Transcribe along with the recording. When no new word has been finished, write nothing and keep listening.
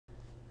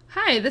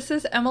Hi, this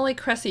is Emily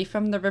Cressy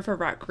from the River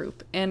Rock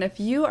Group, and if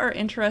you are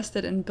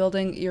interested in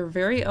building your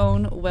very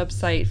own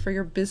website for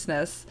your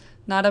business,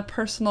 not a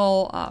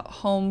personal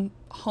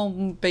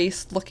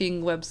home-based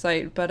looking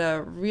website, but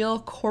a real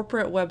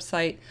corporate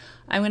website,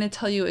 I'm going to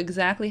tell you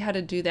exactly how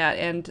to do that,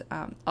 and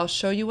I'll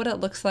show you what it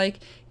looks like,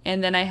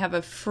 and then I have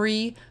a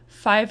free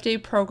 5-day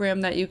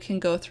program that you can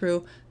go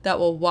through that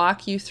will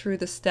walk you through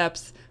the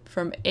steps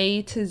from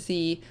A to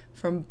Z,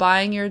 from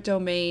buying your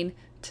domain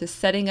to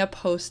setting up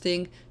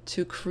hosting,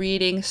 to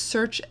creating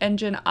search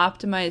engine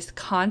optimized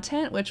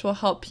content, which will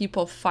help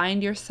people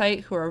find your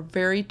site who are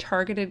very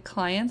targeted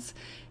clients,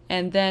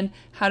 and then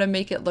how to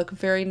make it look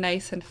very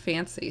nice and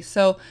fancy.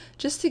 So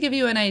just to give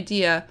you an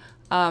idea,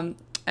 let's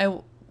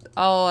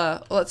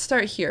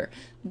start here.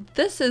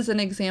 This is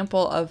an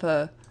example of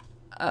a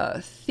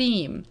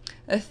theme.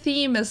 A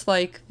theme is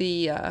like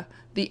the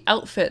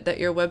outfit that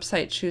your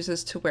website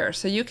chooses to wear.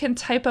 So you can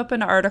type up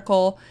an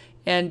article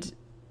and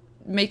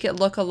make it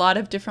look a lot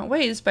of different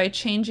ways by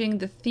changing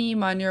the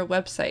theme on your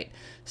website.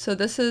 So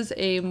this is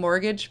a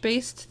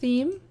mortgage-based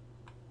theme.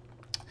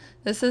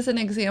 This is an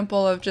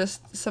example of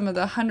just some of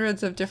the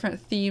hundreds of different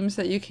themes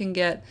that you can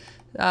get.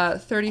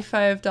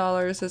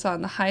 $35 is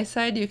on the high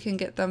side. You can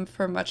get them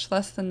for much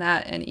less than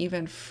that and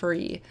even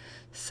free.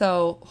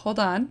 So hold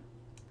on.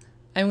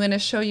 I'm going to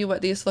show you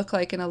what these look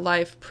like in a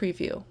live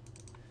preview.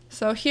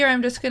 So here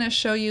I'm just going to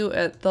show you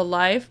the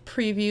live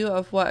preview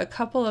of what a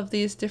couple of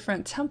these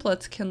different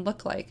templates can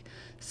look like.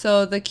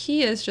 So the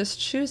key is just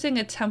choosing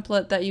a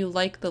template that you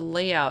like the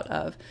layout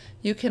of.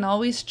 You can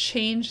always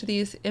change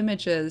these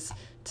images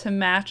to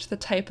match the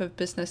type of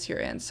business you're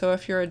in. So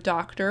if you're a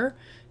doctor,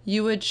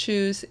 you would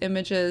choose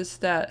images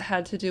that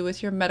had to do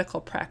with your medical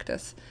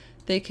practice.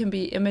 They can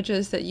be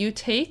images that you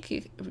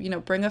take,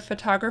 bring a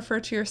photographer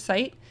to your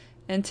site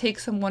and take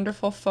some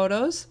wonderful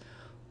photos,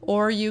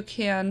 or you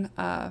can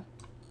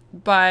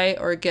buy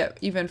or get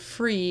even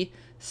free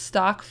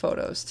stock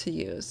photos to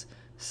use.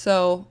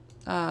 So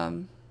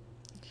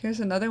here's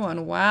another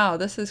one. Wow,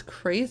 this is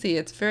crazy.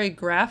 It's very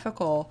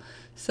graphical.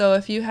 So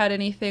if you had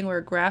anything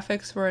where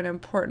graphics were an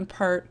important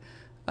part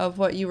of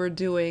what you were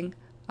doing,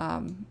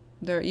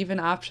 there are even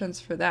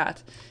options for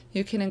that.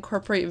 You can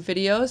incorporate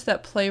videos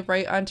that play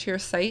right onto your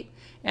site,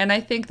 and I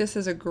think this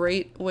is a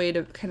great way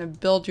to kind of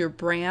build your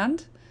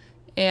brand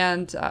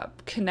and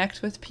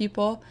connect with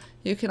people.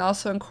 You can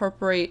also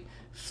incorporate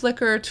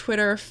Flickr,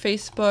 Twitter,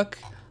 Facebook,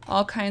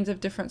 all kinds of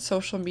different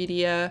social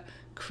media,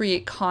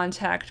 create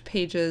contact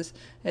pages.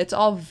 It's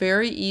all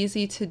very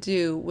easy to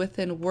do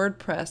within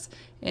WordPress.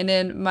 And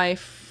in my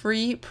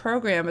free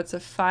program, it's a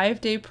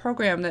 5-day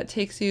program that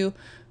takes you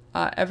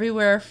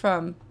everywhere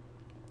from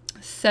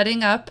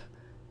setting up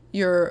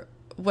your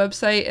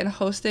website and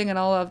hosting and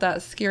all of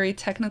that scary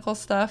technical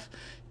stuff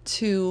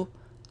to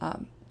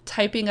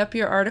typing up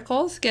your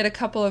articles. Get a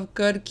couple of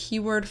good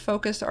keyword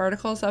focused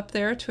articles up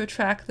there to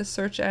attract the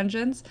search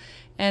engines,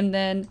 and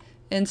then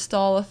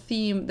install a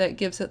theme that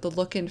gives it the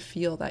look and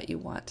feel that you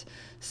want.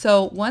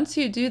 So once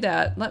you do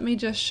that, let me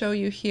just show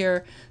you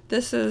here.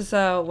 This is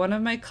one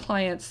of my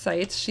clients'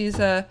 sites. She's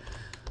a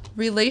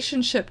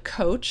relationship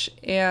coach,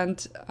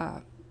 and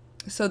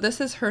so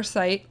this is her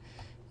site,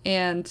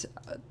 and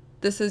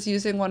this is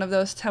using one of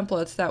those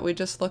templates that we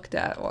just looked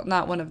at. Well,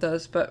 not one of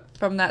those, but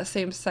from that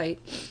same site.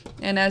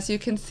 And as you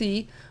can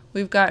see,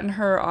 we've gotten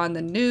her on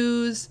the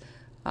news.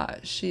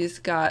 She's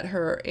got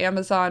her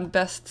Amazon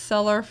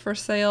bestseller for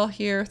sale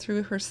here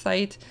through her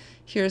site.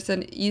 Here's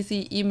an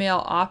easy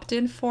email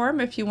opt-in form.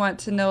 If you want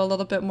to know a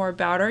little bit more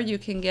about her, you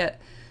can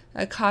get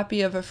a copy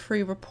of a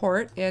free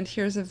report. And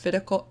here's a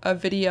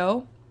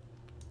video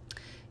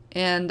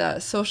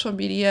and social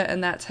media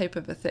and that type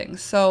of a thing.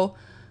 So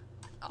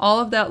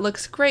all of that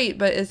looks great,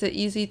 but is it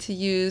easy to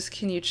use?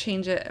 Can you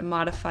change it and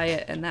modify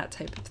it and that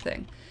type of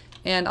thing?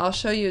 And I'll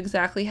show you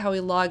exactly how we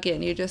log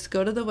in. You just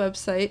go to the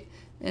website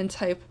and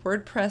type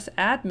WordPress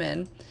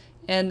admin,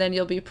 and then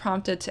you'll be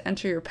prompted to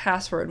enter your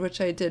password,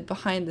 which I did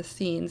behind the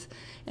scenes.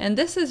 And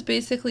this is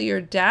basically your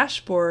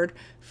dashboard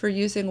for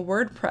using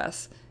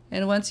WordPress.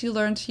 And once you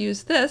learn to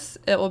use this,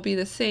 it will be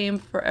the same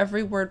for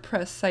every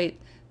WordPress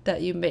site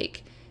that you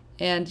make.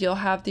 And you'll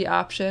have the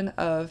option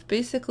of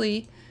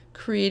basically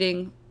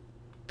creating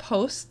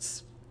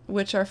posts,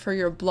 which are for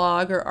your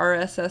blog or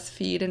RSS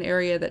feed, an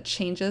area that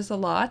changes a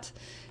lot.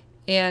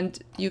 And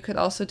you could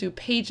also do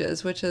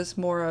pages, which is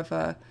more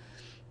of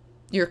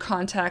your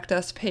contact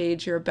us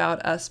page, your about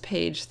us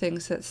page,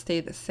 things that stay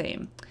the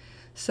same.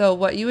 So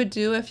what you would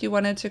do if you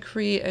wanted to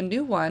create a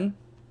new one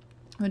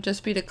would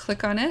just be to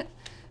click on it,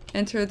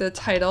 enter the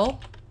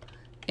title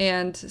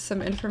and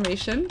some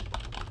information,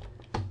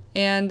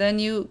 and then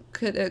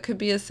it could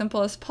be as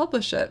simple as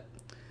publish it.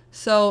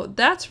 So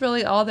that's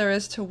really all there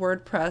is to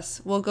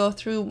WordPress. We'll go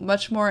through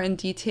much more in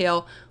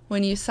detail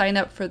when you sign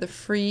up for the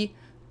free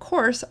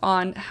course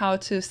on how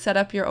to set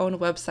up your own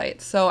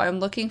website. So I'm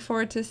looking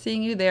forward to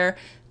seeing you there.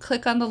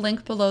 Click on the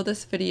link below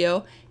this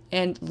video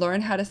and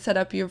learn how to set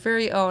up your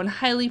very own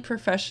highly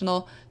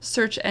professional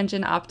search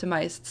engine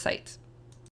optimized site.